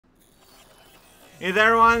Hey there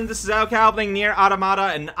everyone, this is Alcal playing NieR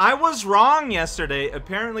Automata, and I was wrong yesterday.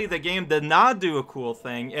 Apparently the game did not do a cool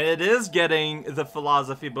thing, and it is getting the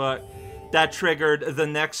philosophy book that triggered the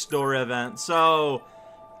next story event. So,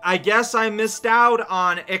 I guess I missed out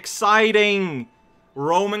on exciting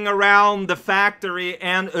roaming around the factory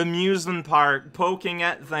and amusement park, poking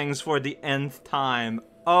at things for the nth time.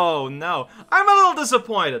 Oh no, I'm a little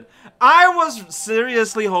disappointed. I was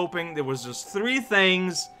seriously hoping there was just 3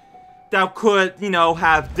 things that could, you know,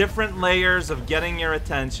 have different layers of getting your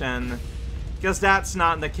attention. Because that's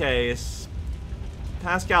not the case.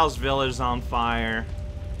 Pascal's village is on fire.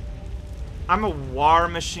 I'm a war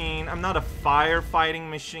machine. I'm not a firefighting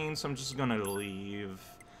machine, so I'm just gonna leave.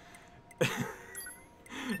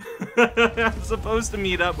 I'm supposed to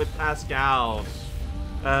meet up with Pascal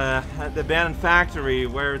at the abandoned factory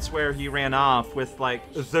where he ran off with, like,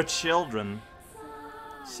 the children.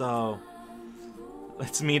 So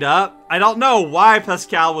let's meet up. I don't know why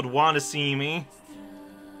Pascal would want to see me,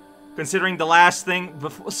 considering the last thing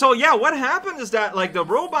before. So yeah, what happened is that, like, the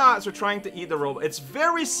robots are trying to eat the robot. It's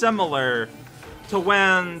very similar to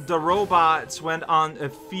when the robots went on a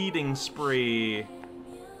feeding spree.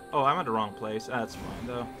 Oh, I'm at the wrong place. That's fine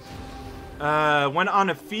though. Went on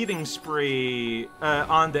a feeding spree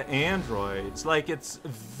on the androids. Like, it's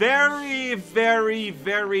very, very,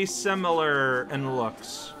 very similar in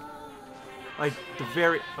looks. Like, the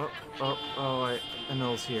very... Oh,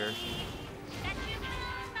 Emil's here.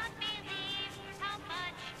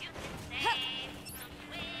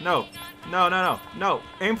 No. No.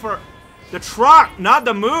 Aim for the truck, not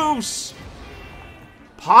the moose!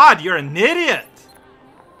 Pod, you're an idiot!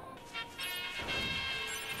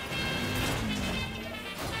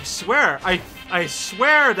 I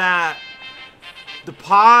swear that the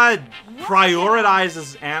pod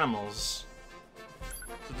prioritizes animals.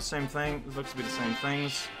 The same thing. It looks to be the same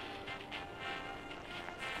things.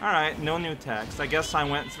 Alright, no new text. I guess I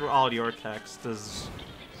went through all your text.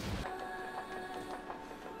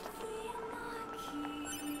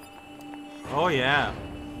 Oh yeah.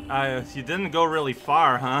 You didn't go really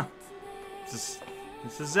far, huh? This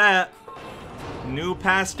is it. New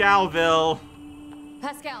Pascalville.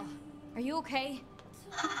 Pascal, are you okay?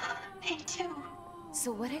 Me too.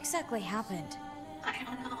 So what exactly happened? I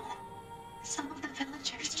don't know. Some of the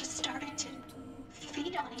villagers just started to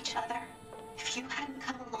feed on each other. If you hadn't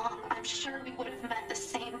come along, I'm sure we would have met the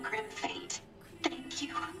same grim fate. Thank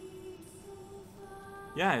you.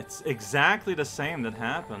 Yeah, it's exactly the same that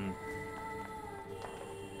happened.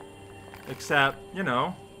 Except, you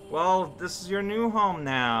know, well, this is your new home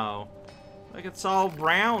now. Like, it's all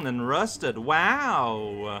brown and rusted.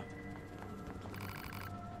 Wow.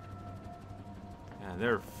 Yeah,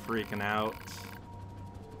 they're freaking out.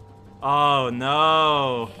 Oh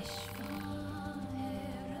no!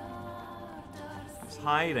 It's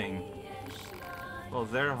hiding. Well,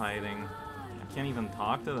 they're hiding. I can't even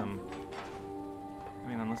talk to them. I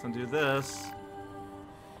mean, unless I do this.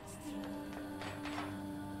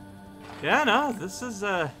 Yeah, no, this is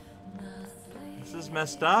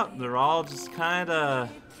messed up. They're all just kinda...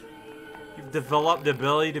 You've developed the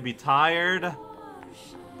ability to be tired.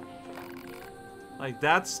 Like,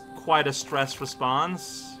 that's quite a stress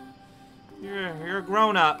response. You're a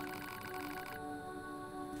grown-up.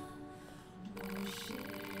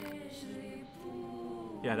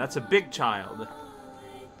 Yeah, that's a big child.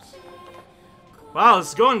 Wow,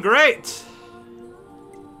 it's going great!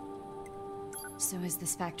 So is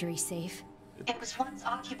this factory safe? It was once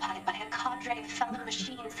occupied by a cadre of fellow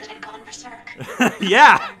machines that had gone berserk.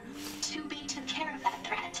 Yeah! 2B took care of that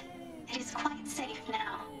threat. It is quite safe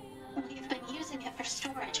now. We have been using it for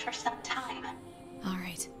storage for some time.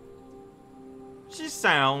 Alright. She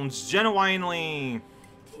sounds genuinely...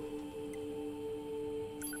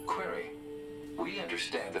 Query. We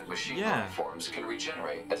understand that machine life forms can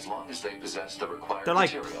regenerate as long as they possess the required They're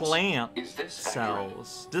like materials. plant Is this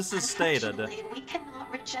cells. This is stated. Unfortunately, we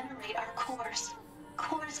cannot regenerate our cores.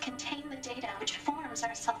 Cores contain the data which forms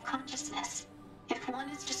our self-consciousess. If one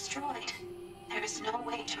is destroyed, there is no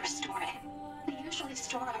way to restore it. We usually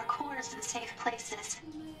store our cores in safe places,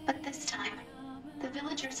 but this time, the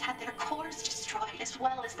villagers had their cores destroyed as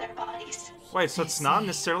well as their bodies. Wait, so it's not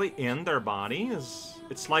necessarily in their bodies?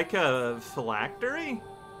 It's like a phylactery?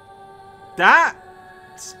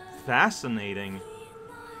 That's fascinating.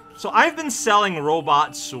 So I've been selling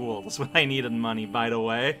robot souls when I needed money, by the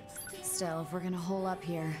way. Still, if we're gonna hole up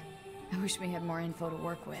here, I wish we had more info to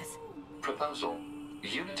work with. Proposal.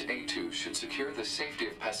 Unit A2 should secure the safety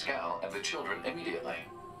of Pascal and the children immediately.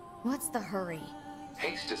 What's the hurry?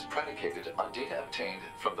 Haste is predicated on data obtained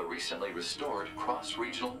from the recently restored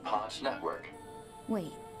cross-regional pod network.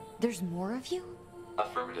 Wait, there's more of you?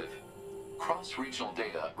 Affirmative. Cross-regional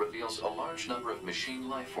data reveals a large number of machine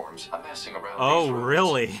life forms amassing around Oh, these roads.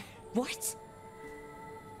 really? What?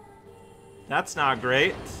 That's not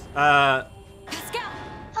great. Pascal!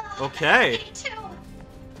 Okay. Me too.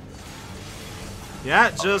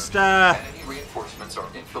 Yeah, just, Enemy reinforcements are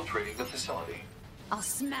infiltrating the facility. I'll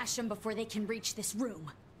smash them before they can reach this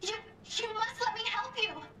room. You must let me help you.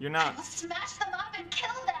 You're I not... will smash them up and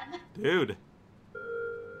kill them. Dude.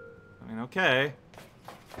 I mean, okay.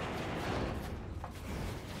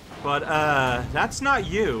 But, that's not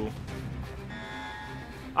you.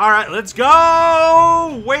 Alright, let's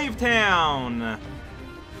go! Wavetown!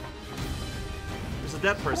 There's a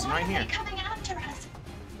dead person Why right here. are they coming after us?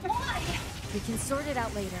 Why? We can sort it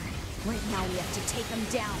out later. Right now we have to take them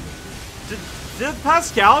down. Did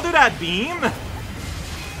Pascal do that beam?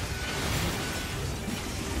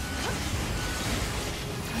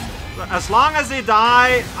 As long as they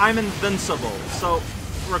die, I'm invincible. So,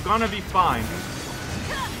 we're gonna be fine.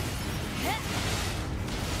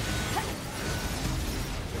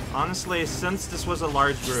 Honestly, since this was a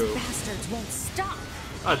large group... Bastards won't stop.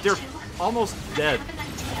 They're almost dead. I have an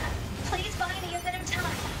idea. Please buy me a bit of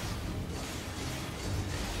time.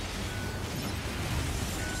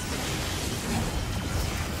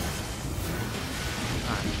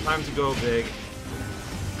 Alright, time to go big.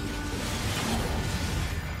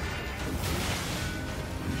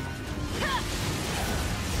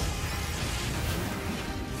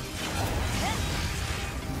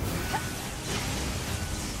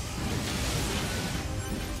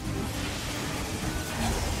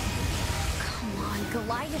 Come on,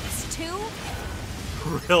 Goliaths too?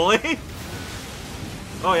 Really?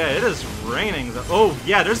 Oh yeah, it is raining. Oh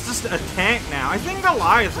yeah, there's just a tank now. I think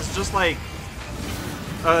Goliath is just like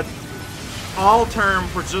a all term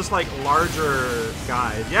for just like larger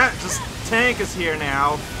guys. Yeah, just tank is here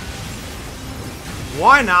now.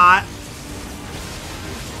 Why not?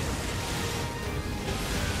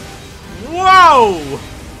 Whoa!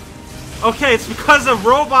 Okay, it's because a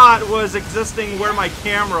robot was existing where my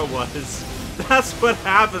camera was. That's what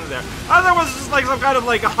happened there. I thought it was just like some kind of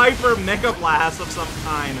like a hyper mega blast of some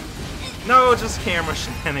kind. No, just camera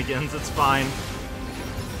shenanigans. It's fine.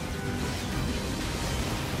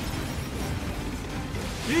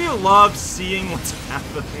 Do you love seeing what's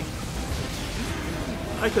happening?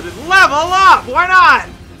 I could level up! Why not?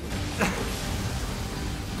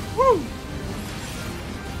 Woo!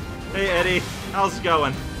 Hey Eddie, how's it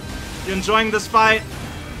going? You enjoying this fight?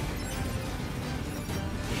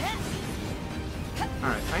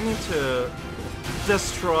 Alright, I need to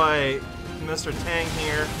destroy Mr. Tang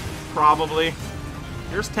here, probably.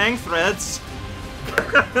 Here's Tang threads.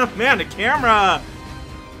 Man, the camera!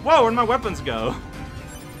 Whoa, where'd my weapons go?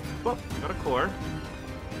 Well, got a core.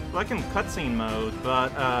 Well, I can cutscene mode,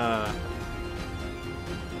 but,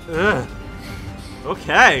 ugh.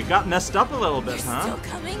 Okay, got messed up a little bit, huh? Still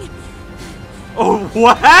coming? Oh,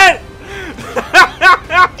 what?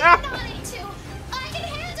 Not need to. I can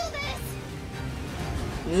handle this.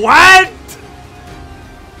 What?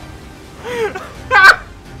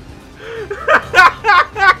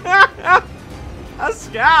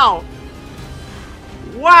 Pascal!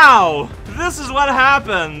 Wow! This is what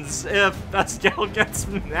happens if Pascal gets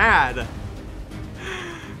mad.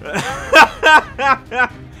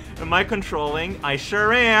 Am I controlling? I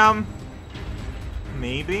sure am.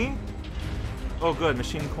 Maybe? Oh good,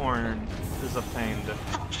 machine corn is obtained.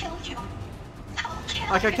 I'll kill you. I'll kill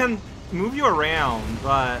Like, I you. can move you around,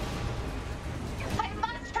 but... I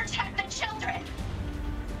must protect the children.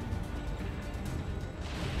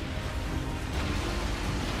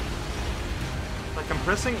 Like, I'm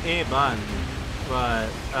pressing A button, but,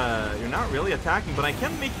 you're not really attacking, but I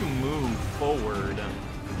can make you move forward.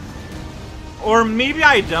 Or maybe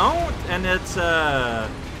I don't, and it's, I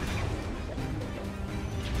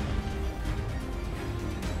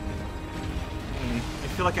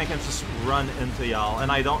feel like I can just run into y'all,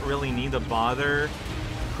 and I don't really need to bother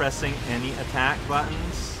pressing any attack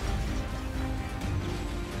buttons.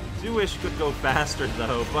 Do wish you could go faster,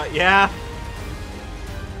 though, but yeah.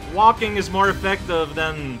 Walking is more effective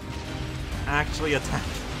than actually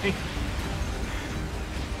attacking.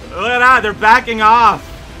 Look at that, they're backing off.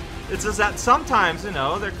 It's just that sometimes, you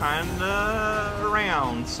know, they're kinda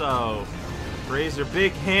around, so raise your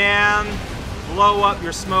big hand, blow up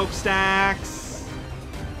your smokestacks.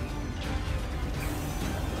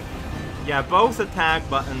 Yeah, both attack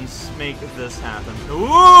buttons make this happen.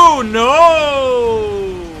 Ooh,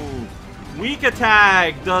 no! Weak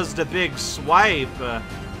attack does the big swipe.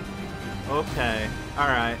 Okay,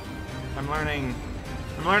 alright. I'm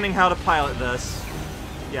learning how to pilot this.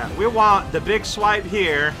 Yeah, we want the big swipe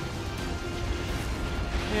here.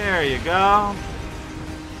 There you go.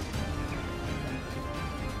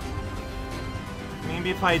 Maybe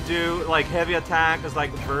if I do, like, heavy attack is,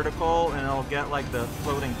 like, vertical, and it'll get, like, the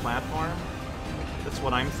floating platform. That's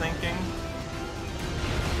what I'm thinking.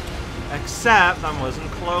 Except I wasn't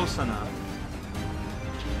close enough.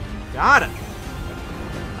 Got it.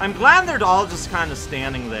 I'm glad they're all just kind of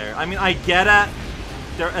standing there. I mean, I get it.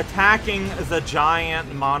 They're attacking the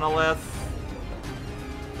giant monolith,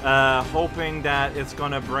 hoping that it's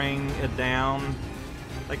gonna bring it down.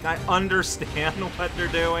 Like, I understand what they're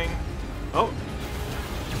doing. Oh.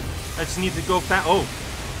 I just need to go fast. Oh.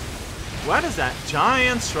 What is that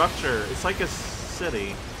giant structure? It's like a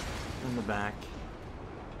city in the back.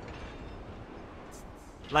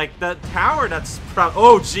 Like the tower that's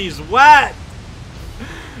oh jeez, what?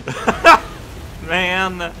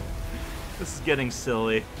 Man, this is getting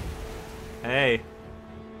silly. Hey.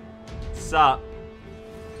 What's up?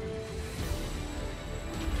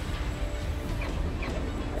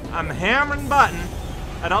 I'm hammering button.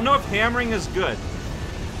 I don't know if hammering is good.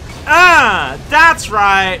 Ah, that's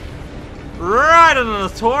right. Right in the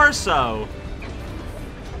torso.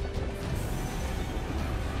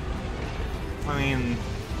 I mean,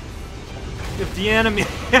 if the enemy...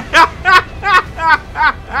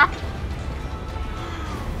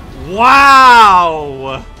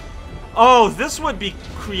 Wow! Oh, this would be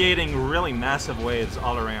creating really massive waves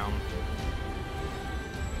all around.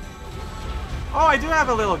 Oh, I do have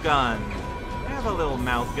a little gun. I have a little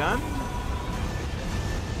mouth gun.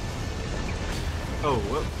 Oh,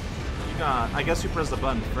 whoop. You got... I guess you press the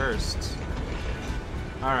button first.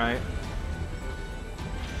 Alright.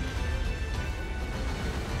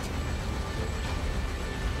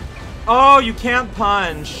 Oh, you can't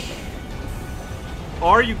punch.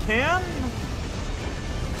 Or you can?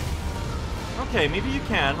 Okay, maybe you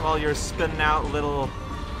can while you're spitting out little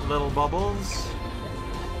bubbles.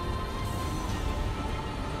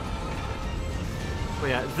 But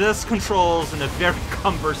yeah, this controls in a very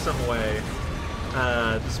cumbersome way.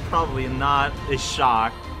 This is probably not a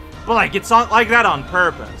shock. But like, it's not like that on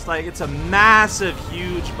purpose. Like, it's a massive,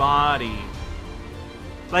 huge body.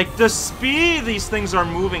 Like, the speed these things are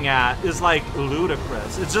moving at is, like,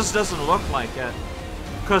 ludicrous. It just doesn't look like it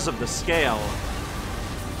because of the scale.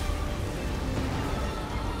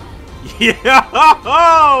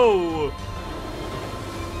 Yo!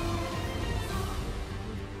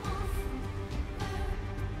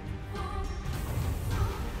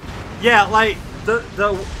 Yeah, like,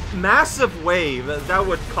 the massive wave that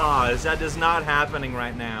would cause, that is not happening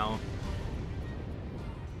right now.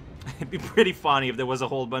 It'd be pretty funny if there was a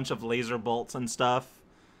whole bunch of laser bolts and stuff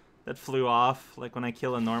that flew off, like when I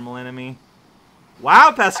kill a normal enemy.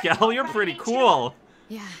 Wow, Pascal, you're pretty cool.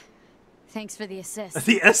 Yeah. Thanks for the assist.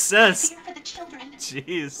 The assist. For the children.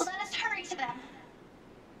 Jeez. Let us hurry to them.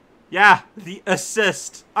 Yeah, the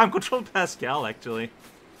assist. I'm controlling Pascal, actually.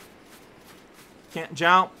 Can't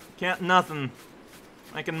jump, can't nothing.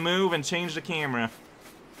 I can move and change the camera.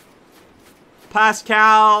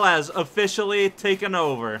 Pascal has officially taken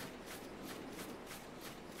over.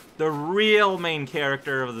 The real main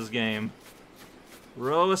character of this game.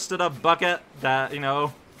 Roasted a bucket that, you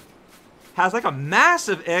know, has like a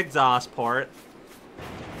massive exhaust port.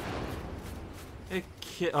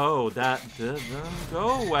 Oh, that didn't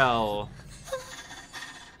go well.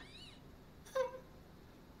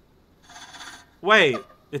 Wait,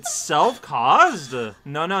 it's self-caused?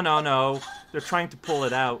 No, no, no, no. They're trying to pull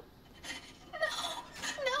it out.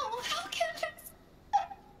 No, how can this?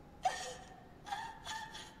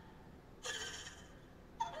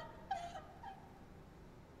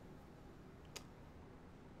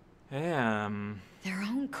 Their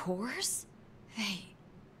own cores? They...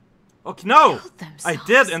 Okay, no! killed themselves. I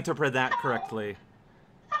did interpret that correctly.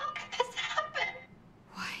 How could this happen?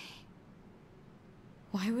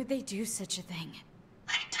 Why would they do such a thing?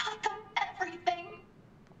 I taught them everything.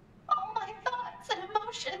 All my thoughts and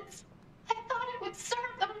emotions. I thought it would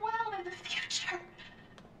serve them well in the future.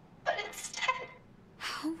 But instead...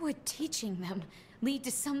 How would teaching them lead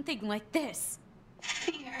to something like this?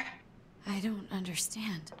 Fear. I don't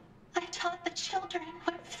understand. I taught the children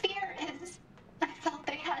what fear is. I felt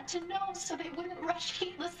they had to know so they wouldn't rush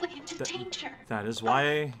heedlessly into danger. That is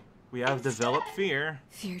why we have developed fear.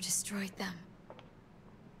 Fear destroyed them.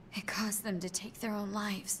 It caused them to take their own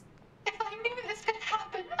lives. If I knew this could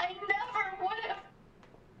happen, I never would have.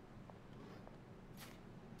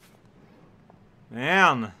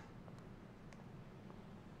 Man.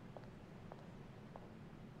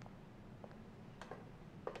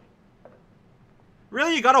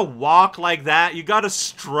 Really, you gotta walk like that? You gotta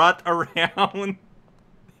strut around?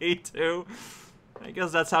 A2? I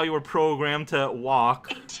guess that's how you were programmed to walk.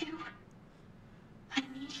 A2, I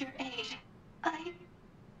need your aid. I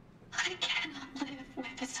cannot live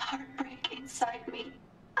with this heartbreak inside me.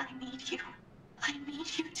 I need you. I need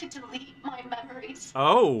you to delete my memories.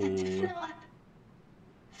 Oh. And if not,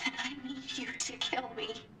 then I need you to kill me.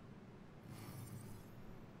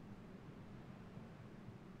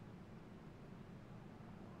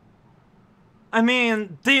 I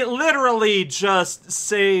mean, they literally just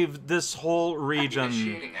saved this whole region.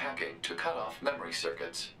 Initiating hacking to cut off memory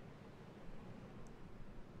circuits.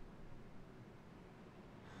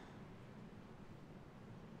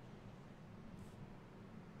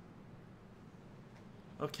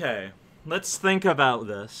 Okay, let's think about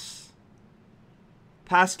this.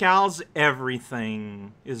 Pascal's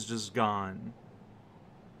everything is just gone.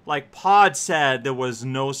 Like Pod said, there was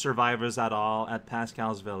no survivors at all at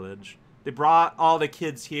Pascal's village. They brought all the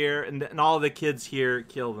kids here, and all the kids here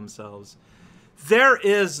kill themselves. There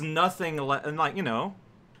is nothing left, and like, you know,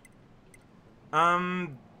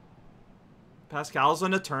 Pascal's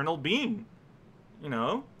an eternal being. You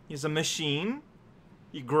know, he's a machine.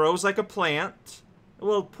 He grows like a plant.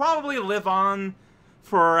 Will probably live on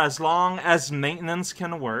for as long as maintenance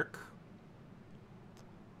can work.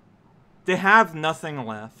 They have nothing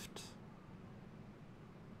left.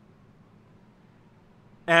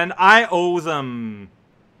 And I owe them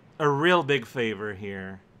a real big favor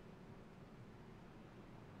here.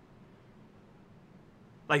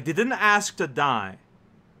 Like, they didn't ask to die.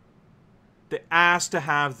 They asked to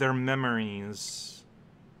have their memories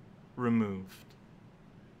removed.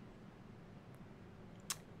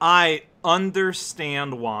 I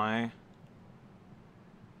understand why.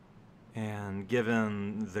 And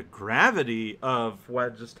given the gravity of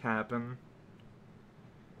what just happened,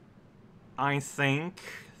 I think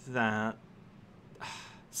that...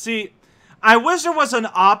 See, I wish there was an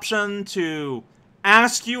option to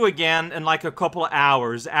ask you again in like a couple of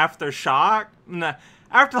hours after shock.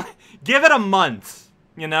 After, give it a month,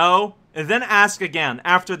 you know? And then ask again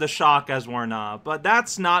after the shock has worn off. But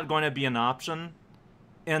that's not going to be an option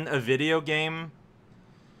in a video game.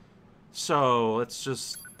 So, let's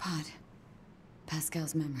just... Pod.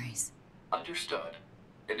 Pascal's memories. Understood.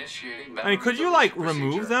 Initiating memory I mean, could you, like, deletion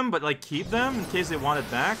remove procedure. them, but, like, keep them in case they want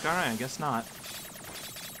it back? Alright, I guess not.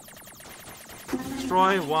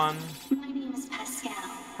 Destroy one. My name is Pascal.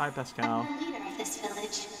 Hi, Pascal. I'm the leader of this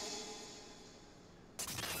village.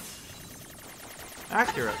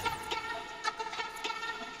 Accurate.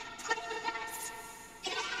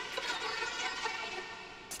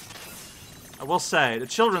 I will say, the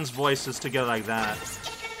children's voices to go like that.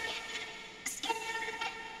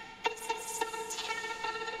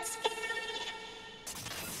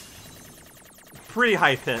 Pretty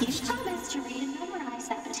high You pitched. promised to read and memorize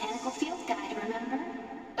that botanical field guide, remember?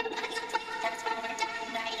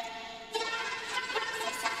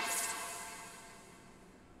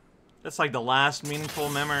 That's like the last meaningful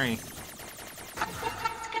memory.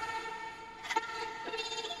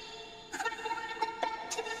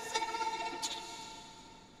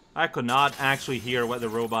 I could not actually hear what the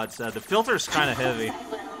robot said. The filter's kind of heavy. I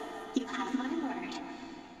will. You have my word.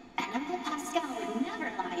 And Uncle Pascal would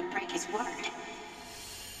never lie and break his word.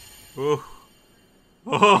 Ooh.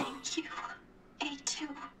 Oh. Thank you. A2.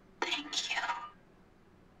 Thank you.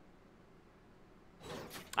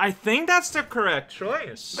 I think that's the correct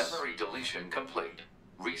choice. Memory deletion complete.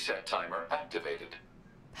 Reset timer activated.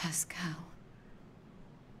 Pascal.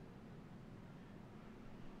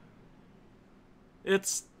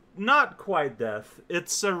 It's not quite death.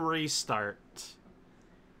 It's a restart.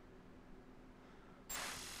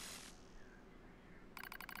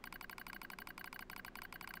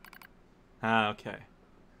 Ah, okay.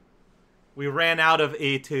 We ran out of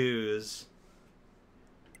A2s.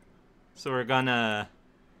 So we're gonna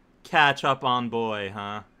catch up on Boy,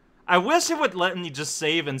 huh? I wish it would let me just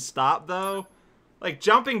save and stop, though. Like,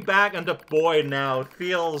 jumping back into Boy now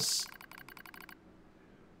feels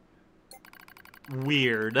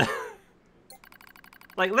weird.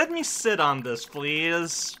 Like, let me sit on this,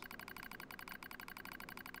 please.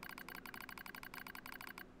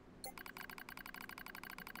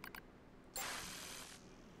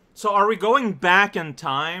 So are we going back in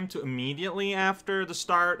time to immediately after the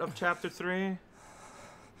start of Chapter 3?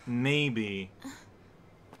 Maybe.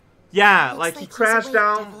 Yeah, like he he's crashed awake,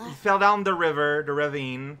 down, Devil. he fell down the river, the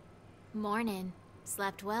ravine, Morning.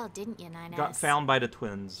 Slept well, didn't you, Nines? got found by the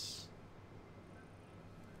twins.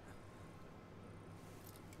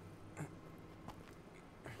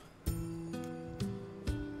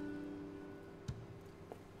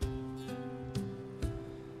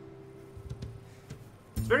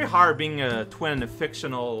 So very hard being a twin in a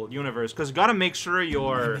fictional universe, because you gotta make sure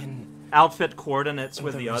your outfit coordinates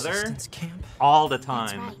with the other all the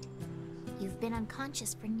time. That's right. You've been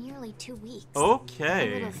unconscious for nearly 2 weeks.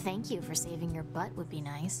 Okay. A little thank you for saving your butt would be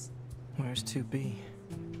nice. Where's 2B?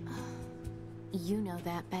 You know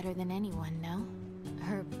that better than anyone, no?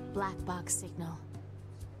 Her black box signal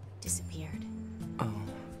disappeared. Oh.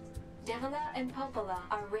 Devila and Popola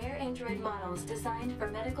are rare android models designed for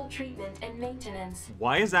medical treatment and maintenance.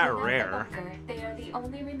 Why is that Without the rare? bunker, they are the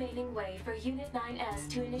only remaining way for Unit 9S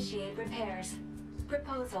to initiate repairs.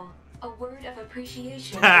 Proposal. A word of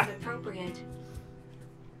appreciation is appropriate.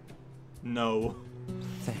 No.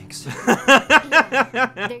 Thanks.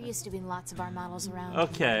 There used to be lots of our models around.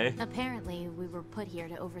 Okay. Apparently, we were put here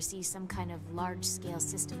to oversee some kind of large-scale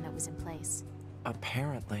system that was in place.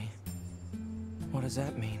 Apparently. What does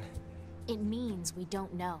that mean? It means we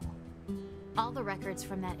don't know. All the records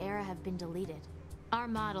from that era have been deleted. Our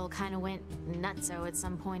model kind of went nutso at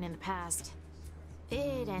some point in the past.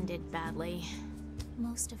 It ended badly.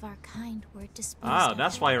 Most of our kind were disposed Ah, of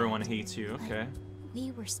that's why after everyone that. hates you. Okay.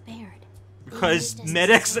 We were spared. They Because used us as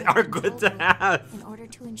medics a are good to control have. group in order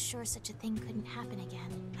to ensure such a thing couldn't happen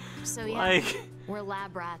again. So yeah, Like, we're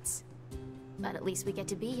lab rats. But at least we get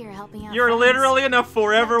to be here helping out you're friends. literally in a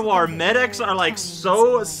forever Not to war. think that Medics we're are like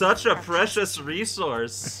turning such a for precious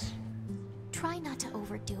resource. Try not to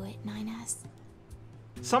overdo it, 9S.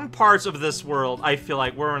 Some parts of this world, I feel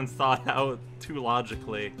like, weren't thought out too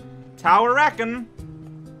logically. Tower Reckon,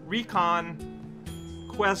 recon,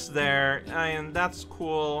 quest there, and that's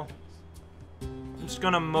cool. I'm just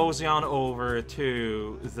gonna mosey on over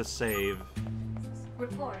to the save.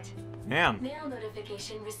 Report. Man. Mail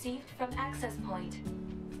notification received from access point.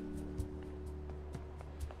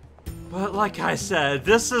 But like I said,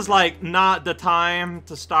 this is like not the time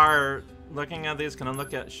to start looking at these. Can I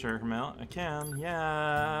look at sure mail? I can,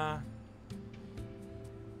 yeah.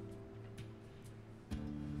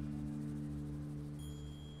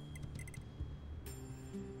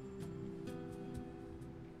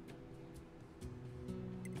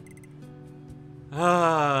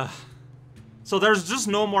 So there's just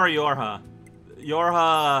no more Yorha.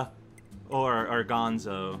 Yorha or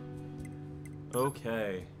Gonzo.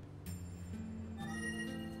 Okay.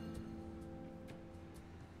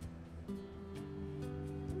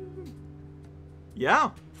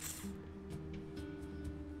 Yeah.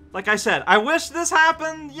 Like I said, I wish this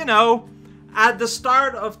happened, you know, at the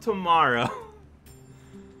start of tomorrow.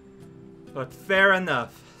 But fair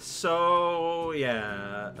enough. So,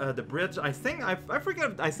 yeah, the bridge, I think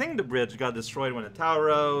the bridge got destroyed when the tower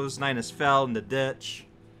rose, 9S fell in the ditch.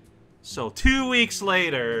 So 2 weeks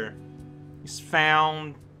later, he's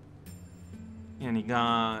found, and he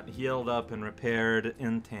got healed up and repaired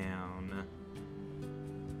in town.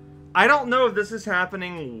 I don't know if this is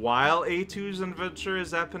happening while A2's adventure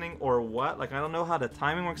is happening or what. Like, I don't know how the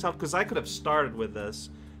timing works out, because I could have started with this.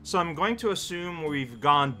 So I'm going to assume we've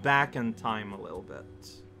gone back in time a little bit.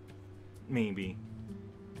 Maybe.